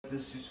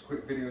this is just a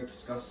quick video to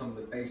discuss some of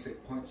the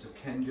basic points of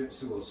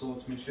Kenjutsu or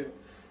swordsmanship.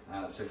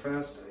 So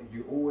first,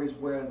 you always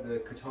wear the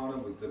katana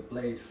with the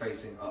blade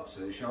facing up,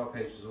 so the sharp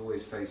edge is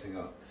always facing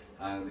up.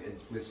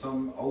 With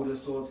some older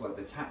swords like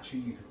the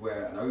tachi, you could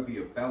wear an obi,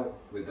 a belt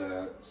with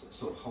a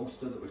sort of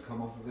holster that would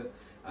come off of it,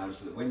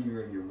 so that when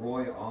you're in your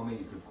Roy army,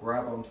 you could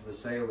grab onto the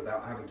sail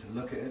without having to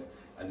look at it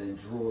and then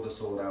draw the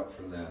sword out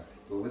from there.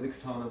 But with the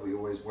katana, we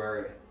always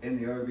wear it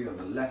in the obi on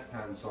the left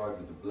hand side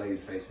with the blade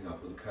facing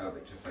up, with the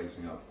curvature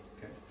facing up.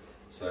 Okay,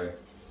 so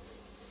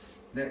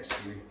next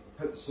you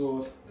put the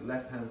sword the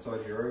left hand side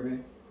of your obi,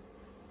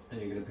 and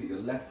you're going to put your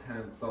left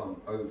hand thumb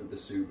over the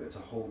tsuba to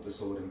hold the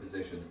sword in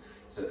position.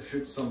 So that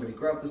should somebody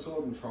grab the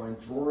sword and try and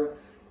draw it,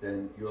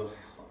 then you're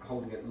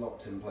holding it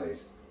locked in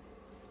place.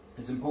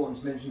 It's important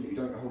to mention that you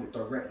don't hold it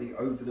directly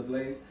over the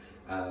blade,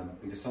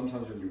 because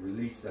sometimes when you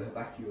release the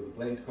habaki or the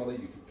blade collar,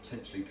 you could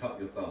potentially cut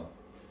your thumb.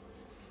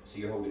 So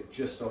you hold it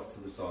just off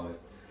to the side,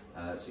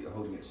 so you're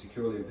holding it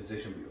securely in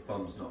position, but your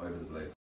thumb's not over the blade.